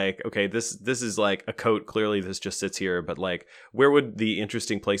out like, okay, this is like a coat. Clearly, this just sits here, but like, where would the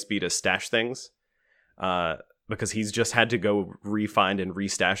interesting place be to stash things? Because he's just had to go re-find and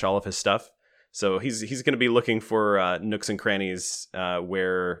restash all of his stuff. So he's going to be looking for nooks and crannies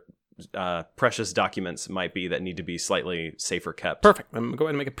where precious documents might be that need to be slightly safer kept. Perfect. Go ahead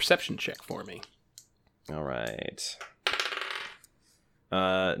and make a perception check for me. All right.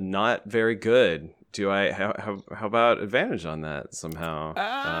 Not very good. Do I? How about advantage on that somehow?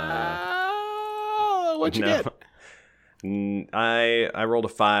 What'd you get? I rolled a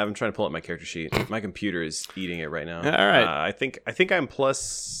 5. I'm trying to pull up my character sheet. My computer is eating it right now. All right. I think I'm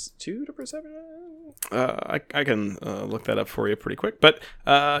 +2 to perception. I can look that up for you pretty quick. But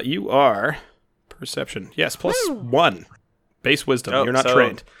you are perception. Yes, +1. Base wisdom. You're not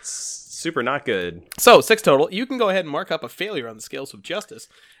trained. Super not good. So 6 total. You can go ahead and mark up a failure on the scales of justice.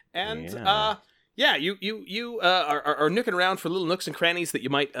 And you are nooking around for little nooks and crannies that you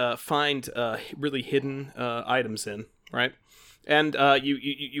might find really hidden items in. Right, and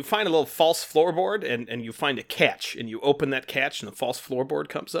you find a little false floorboard, and you find a catch, and you open that catch, and the false floorboard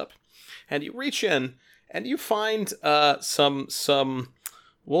comes up, and you reach in, and you find some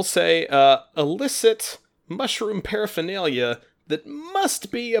we'll say illicit mushroom paraphernalia that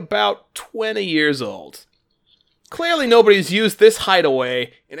must be about 20 years old. Clearly nobody's used this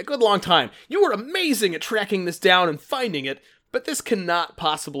hideaway in a good long time. You were amazing at tracking this down and finding it, but this cannot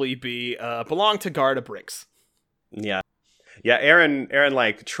possibly be belong to Garda Brinks. Yeah. Aaron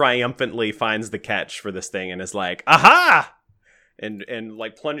like triumphantly finds the catch for this thing and is like, aha! And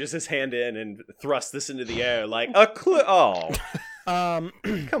like plunges his hand in and thrusts this into the air like a come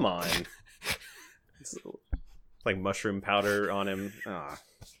on. It's like mushroom powder on him.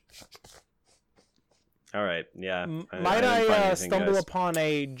 All right, yeah. Might I stumble upon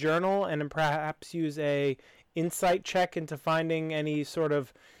a journal and perhaps use a insight check into finding any sort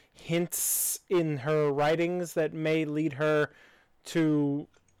of hints in her writings that may lead her to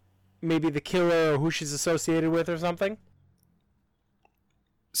maybe the killer or who she's associated with or something?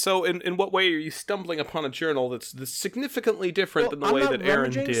 So in what way are you stumbling upon a journal that's significantly different than the way that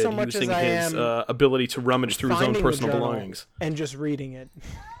Aaron did using his ability to rummage through his own personal belongings? And just reading it.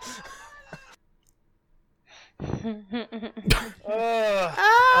 There's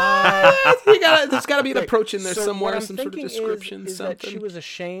got to be an approach in there somewhere, some sort of description, is something. That she was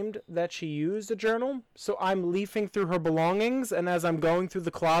ashamed that she used a journal, so I'm leafing through her belongings, and as I'm going through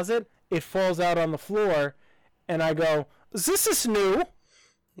the closet, it falls out on the floor, and I go, "This is new."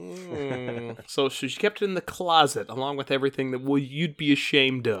 So she kept it in the closet, along with everything that you'd be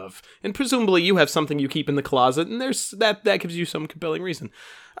ashamed of. And presumably you have something you keep in the closet, and there's that gives you some compelling reason.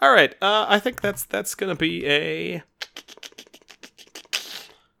 All right, I think that's going to be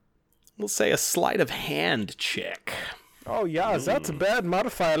we'll say a sleight of hand check. Oh, yeah, that's a bad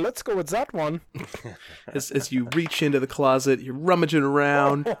modifier. Let's go with that one. As you reach into the closet, you're rummaging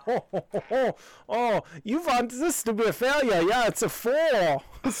around. Oh, you want this to be a failure. Yeah, it's a 4.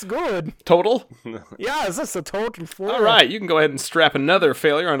 That's good. Total? Yeah, that's a total 4. All right, you can go ahead and strap another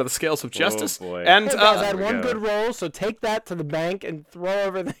failure onto the scales of justice. Oh, boy. And Hey, guys, I had one good roll, so take that to the bank and throw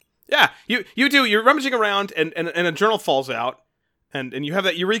everything. yeah, you do. You're rummaging around, and a journal falls out, and you have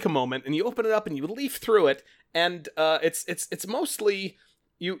that eureka moment, and you open it up, and you leaf through it, and it's mostly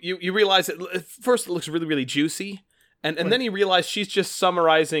you realize at first it looks really, really juicy, and then you realize she's just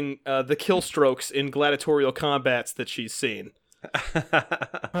summarizing the kill strokes in gladiatorial combats that she's seen.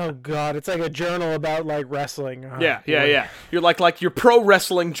 Oh, God, it's like a journal about, like, wrestling. Oh, Yeah. boy. You're like your pro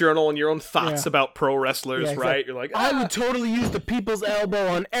wrestling journal and your own thoughts Yeah. about pro wrestlers, Yeah, exactly. right? You're like, I would totally use the people's elbow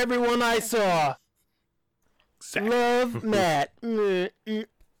on everyone I saw. exactly. Love Matt.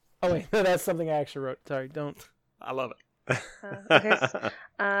 Oh, wait, that's something I actually wrote. Sorry, don't. I love it. Okay, so,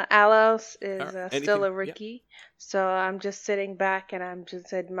 Alos is Alright, still a anything- rookie, so I'm just sitting back and I'm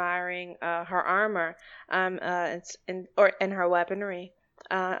just admiring her armor, and her weaponry.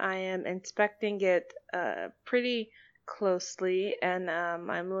 I am inspecting it pretty closely, and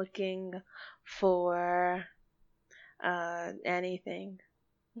I'm looking for anything.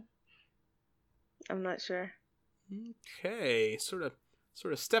 I'm not sure. Okay, sort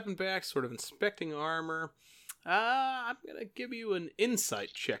of stepping back, sort of inspecting armor. I'm gonna give you an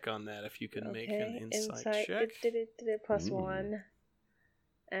insight check on that if you can make an insight check. Did it plus 1.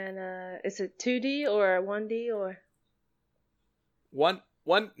 And is it 2D or 1D or? One.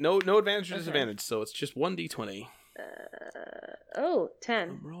 No advantage or Okay. disadvantage, so it's just 1d20.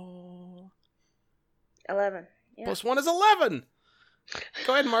 10. Roll. 11. Yeah. Plus 1 is 11.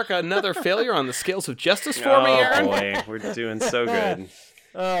 Go ahead and mark another failure on the scales of justice for me, Oh Aaron. boy, we're doing so good.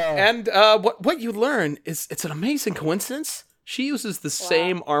 And what you learn is it's an amazing coincidence. She uses the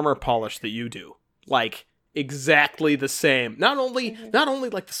same armor polish that you do, like exactly the same. Not only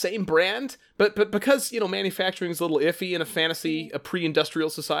like the same brand, but because manufacturing is a little iffy in a fantasy, a pre-industrial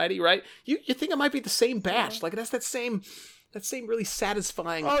society, right? You think it might be the same batch, like that's that same really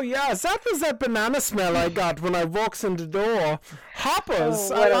satisfying. Oh, yeah, that was that banana smell I got when I walks in the door. Hoppers,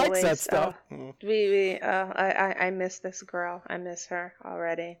 Oh, I what a like that waste. stuff. I miss this girl. I miss her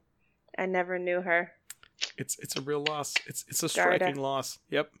already. I never knew her. It's a real loss. It's a Garda. striking loss.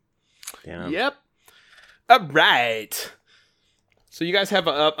 Yep. Yeah. Yep. All right. So you guys have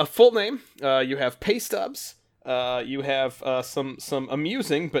a full name. You have pay stubs. You have some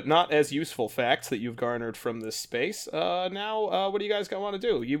amusing but not as useful facts that you've garnered from this space. Now, what do you guys want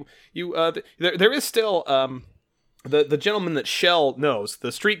to do? There is still the gentleman that Shell knows,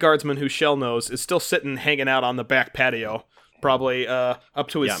 the street guardsman who Shell knows, is still sitting hanging out on the back patio, probably up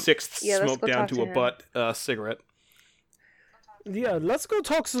to his sixth Yeah, let's smoke go down talk to to a him. butt cigarette. Yeah, let's go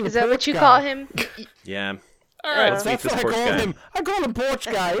talk to the Is that what porch you guy. call him? Yeah. All right. Let's meet That's this what I porch call guy. him. I call him porch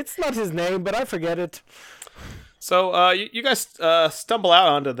guy. It's not his name, but I forget it. So you guys stumble out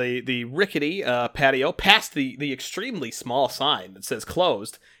onto the rickety patio, past the extremely small sign that says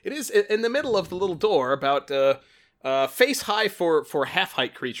closed. It is in the middle of the little door, about face high for half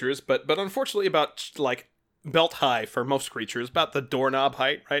height creatures, but unfortunately about like belt high for most creatures, about the doorknob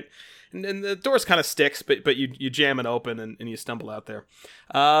height, right? And the door's kind of sticks, but you jam it open and you stumble out there.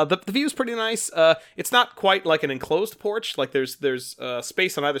 The view's pretty nice. It's not quite like an enclosed porch. Like there's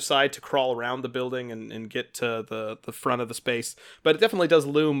space on either side to crawl around the building and get to the front of the space. But it definitely does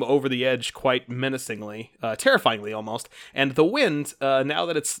loom over the edge quite menacingly, terrifyingly almost. And the wind, now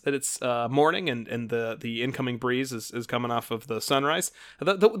that it's morning and the incoming breeze is coming off of the sunrise,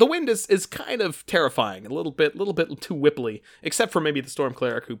 the wind is kind of terrifying. A little bit too whipply, except for maybe the storm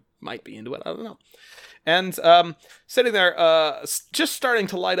cleric who might be into it. I don't know. And sitting there, just starting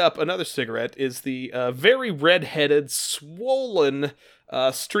to light up another cigarette is the very red-headed, swollen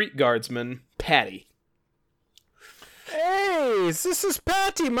street guardsman, Patty. Hey, this is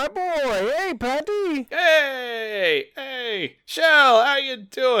Patty, my boy. Hey, Patty. Hey, Shell, how you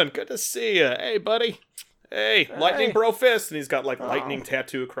doing? Good to see you. Hey, buddy. Hey, lightning bro fist, and he's got like lightning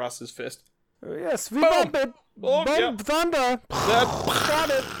tattoo across his fist. Yes, we Boom. bump it. Boom, Bump yep. thunder. That, Got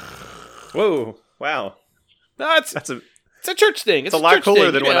it. Whoa! Wow. that's That's a It's a church thing. It's a lot church cooler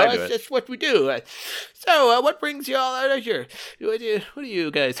thing, than you when know, I do it. That's what we do. So, what brings you all out of here? What are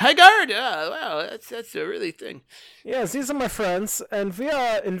you guys? High Guard? Wow, that's a really thing. Yes, these are my friends, and we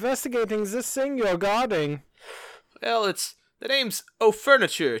are investigating this thing you're guarding. Well, the name's O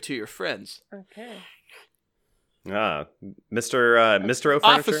Furniture to your friends. Okay. Mr. O Furniture?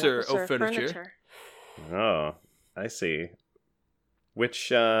 Officer O Furniture. Oh, I see. Which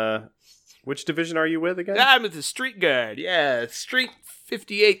division are you with again? I'm with the Street Guard. Yeah, Street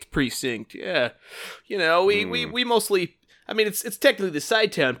 58th Precinct. Yeah. You know, we mostly... I mean, it's technically the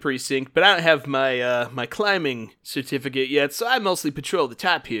Sidetown Precinct, but I don't have my my climbing certificate yet, so I mostly patrol the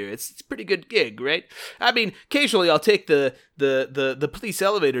top here. It's a pretty good gig, right? I mean, occasionally I'll take the police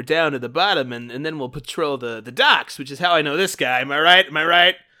elevator down to the bottom, and then we'll patrol the docks, which is how I know this guy. Am I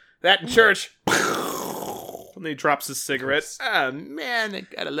right? That in church. And he drops his cigarette. Oh, man, I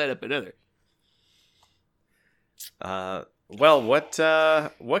gotta light up another. Well, what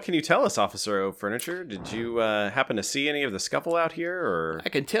can you tell us, Officer O Furniture? Did you happen to see any of the scuffle out here, or? I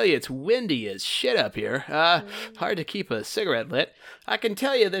can tell you it's windy as shit up here. Hard to keep a cigarette lit. I can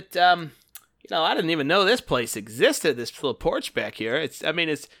tell you that, I didn't even know this place existed, this little porch back here. It's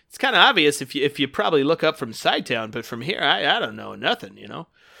kind of obvious if you probably look up from Sidetown, but from here, I don't know nothing, you know?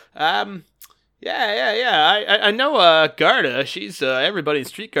 Yeah. I know Garda. She's everybody in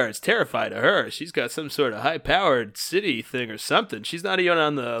Street Guard's terrified of her. She's got some sort of high-powered city thing or something. She's not even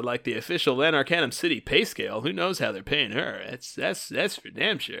on the official Lanarcanum City pay scale. Who knows how they're paying her? That's for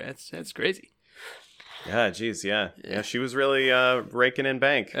damn sure. That's crazy. Yeah, geez, yeah. She was really raking in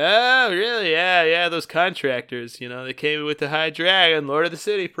bank. Oh, really? Yeah. Those contractors, they came with the high dragon, Lord of the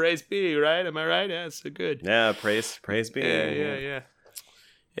City. Praise be, right? Am I right? Yeah, it's so good. Yeah, praise be. Yeah.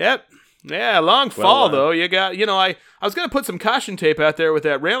 Yep. Yeah, long fall, though. You got, I was going to put some caution tape out there with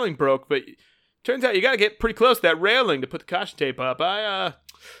that railing broke, but turns out you got to get pretty close to that railing to put the caution tape up.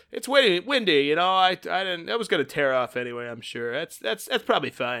 It's windy, I was going to tear off anyway, I'm sure. That's probably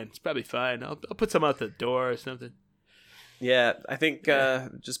fine. It's probably fine. I'll put some out the door or something. Yeah, I think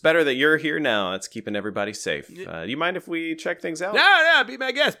just better that you're here now. It's keeping everybody safe. Do you mind if we check things out? No, be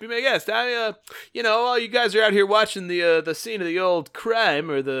my guest. While you guys are out here watching the scene of the old crime,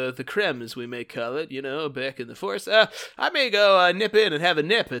 or the creme as we may call it, back in the force, I may go nip in and have a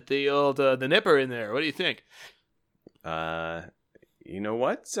nip at the old the nipper in there. What do you think? You know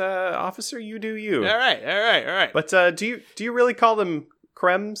what, officer, you do you. All right. But do you really call them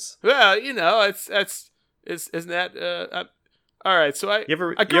cremes? Well, isn't that all right? So I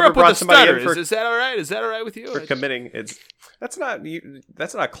grew up with a stutter. Is that all right? Is that all right with you? For committing, that's not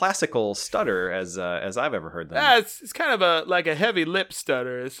classical stutter as I've ever heard that. It's kind of a heavy lip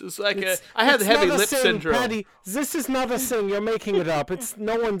stutter. It's like I have the heavy lip syndrome. Patty, this is not a thing. You're making it up.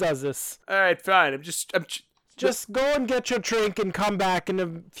 No one does this. All right, fine. Just go and get your drink and come back in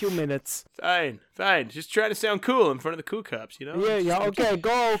a few minutes. Fine. Just trying to sound cool in front of the cool cops, Yeah, okay,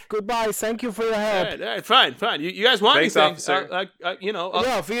 go. Goodbye. Thank you for your help. All right, fine. You guys want Thanks, anything? officer.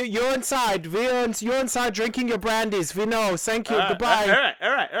 Yeah, you're inside. You're inside drinking your brandies. We know. Thank you. Goodbye. All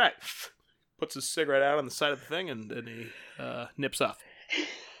right. Puts his cigarette out on the side of the thing, and then he nips off.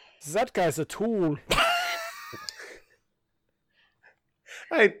 That guy's a tool.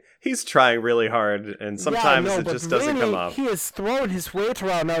 He's trying really hard, and sometimes it just doesn't come up. He is throwing his weight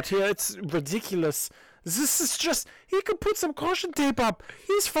around out here. It's ridiculous. This is just... He could put some caution tape up.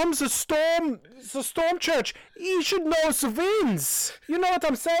 He's from the Storm Church. He should know the winds. You know what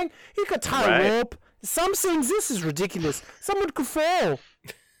I'm saying? He could tie a rope. Some things, this is ridiculous. Someone could fall.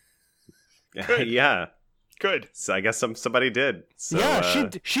 Yeah. Good. So I guess somebody did. So, yeah,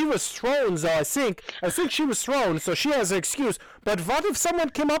 she was thrown, though, I think she was thrown, so she has an excuse. But what if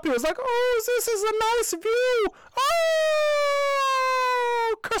someone came up and was like, oh, this is a nice view.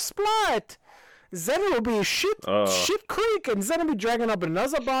 Oh, kersplat. Then it will be shit creek, and then it'll be dragging up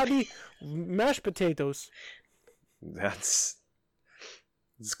another body, mashed potatoes. It's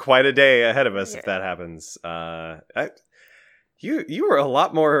quite a day ahead of us if that happens. You were a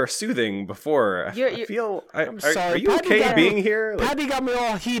lot more soothing before. I feel. I'm sorry. Are you okay being here? Paddy got me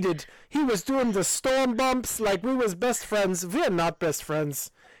all heated. He was doing the storm bumps like we was best friends. We're not best friends.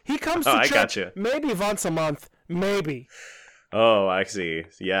 He comes to church gotcha. Maybe once a month. Maybe. Oh, I see.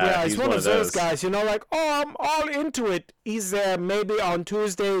 Yeah, he's one of those guys, like, oh, I'm all into it. He's there maybe on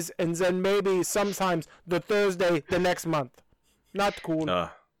Tuesdays, and then maybe sometimes the Thursday the next month. Not cool.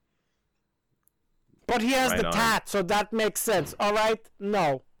 But he has the tat, so that makes sense. All right?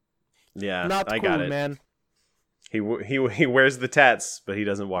 No. Yeah, not I cool, got it. Man. He wears the tats, but he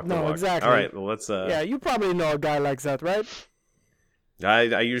doesn't walk the walk. No, exactly. All right, well, let's... Yeah, you probably know a guy like that, right?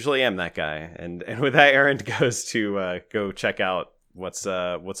 I usually am that guy, and with that, Aaron goes to go check out what's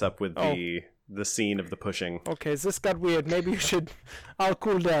up with the scene of the pushing. Okay, this got weird. Maybe you should. I'll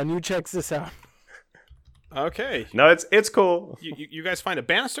cool down. You check this out. Okay. No, it's cool. You guys find a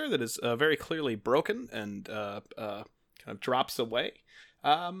banister that is very clearly broken and kind of drops away.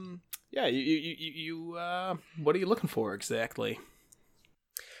 Yeah. You what are you looking for exactly?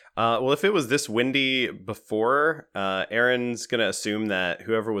 Well, if it was this windy before, Aaron's gonna assume that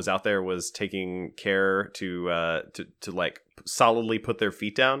whoever was out there was taking care to like solidly put their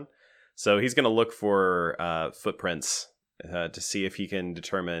feet down. So he's gonna look for footprints to see if he can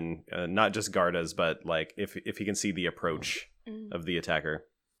determine not just Garda's, but like if he can see the approach of the attacker.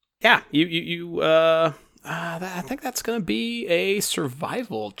 Yeah, I think that's gonna be a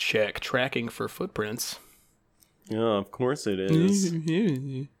survival check, tracking for footprints. Oh, of course it is.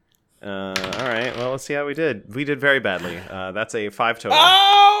 All right, well, let's see how we did. We did very badly. That's a 5 total.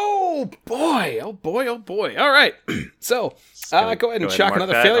 Oh boy! All right, so go ahead and chalk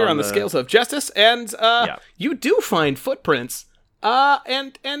another failure on the scales of justice, and you do find footprints.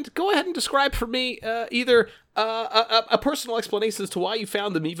 And go ahead and describe for me either a personal explanation as to why you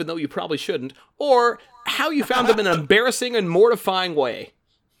found them, even though you probably shouldn't, or how you found them in an embarrassing and mortifying way.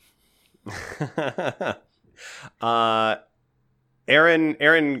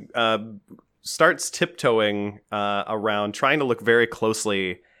 Aaron starts tiptoeing around, trying to look very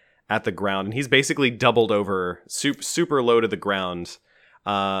closely at the ground, and he's basically doubled over, super low to the ground,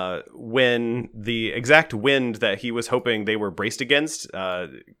 when the exact wind that he was hoping they were braced against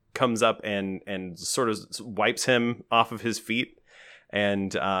comes up and sort of wipes him off of his feet,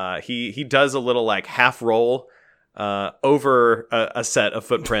 and he does a little like half roll over a set of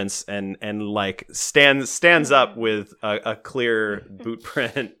footprints and like stands up with a clear boot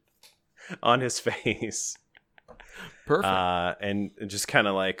print on his face. Perfect. And just kind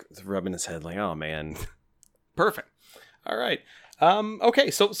of like rubbing his head like, oh man. Perfect. All right.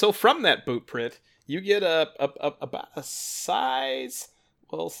 Okay. So from that boot print, you get about a size,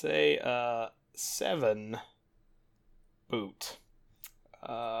 we'll say 7 boot.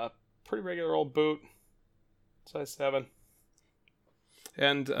 Pretty regular old boot. Size 7.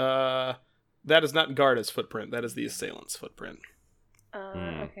 And that is not Garda's footprint. That is the assailant's footprint.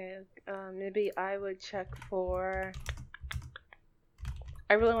 Okay. Maybe I would check for...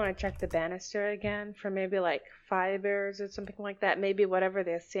 I really want to check the banister again for maybe like fibers or something like that. Maybe whatever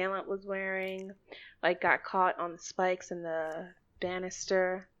the assailant was wearing like got caught on the spikes in the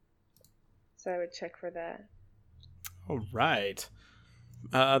banister. So I would check for that. All right.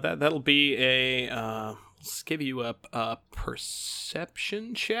 That'll be a... let's give you a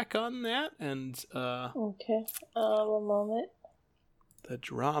perception check on that, and okay. One moment. The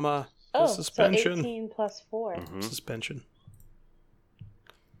drama, the suspension. So 18 plus 4. Mm-hmm. Suspension.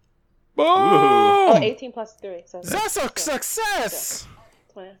 Boom! Oh, 18 plus 3. So That's a success!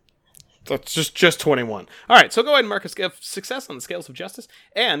 20. So it's just 21. All right, so go ahead and mark a success on the scales of justice.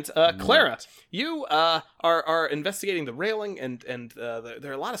 And Clara, you are investigating the railing, and there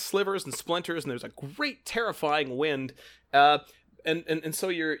are a lot of slivers and splinters, and there's a great terrifying wind. And so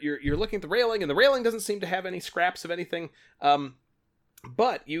you're looking at the railing, and the railing doesn't seem to have any scraps of anything.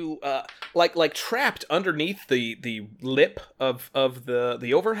 But you like trapped underneath the lip of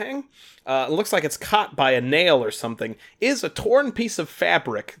the overhang. It looks like it's caught by a nail or something. Is a torn piece of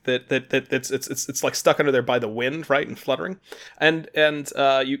fabric it's like stuck under there by the wind, right, and fluttering. And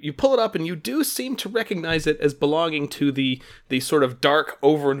you pull it up, and you do seem to recognize it as belonging to the sort of dark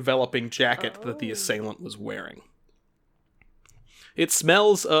over-enveloping jacket that the assailant was wearing. It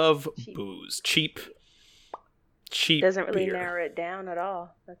smells of booze, cheap Doesn't really beer. narrow it down at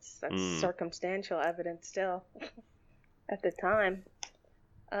all. That's circumstantial evidence still at the time.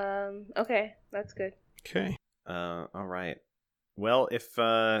 Okay, that's good. Okay. All right. Well, if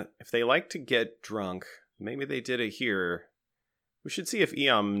they like to get drunk, maybe they did it here. We should see if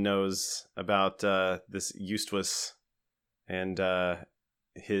Eom knows about this Eustace and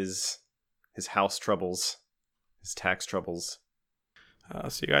his house troubles, his tax troubles.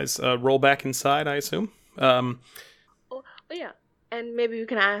 So you guys roll back inside, I assume. Oh yeah, and maybe we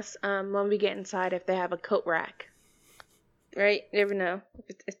can ask when we get inside if they have a coat rack. Right? You never know.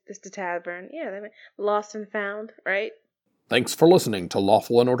 If it's the tavern. Yeah, they lost and found, right? Thanks for listening to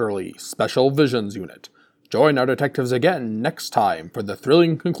Lawful and Orderly Special Visions Unit. Join our detectives again next time for the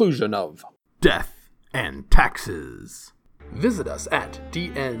thrilling conclusion of Death and Taxes. Visit us at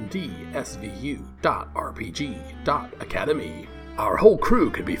dndsvu.rpg.academy. Our whole crew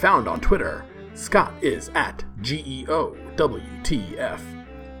can be found on Twitter. Scott is at GEOWTF.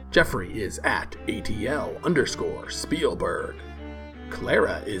 Jeffrey is at ATL_Spielberg.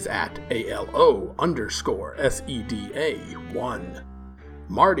 Clara is at ALO_SEDA1.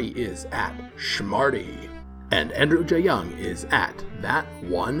 Marty is at Schmarty. And Andrew J. Young is at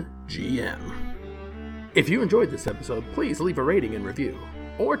That1GM. If you enjoyed this episode, please leave a rating and review,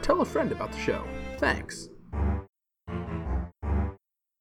 or tell a friend about the show. Thanks.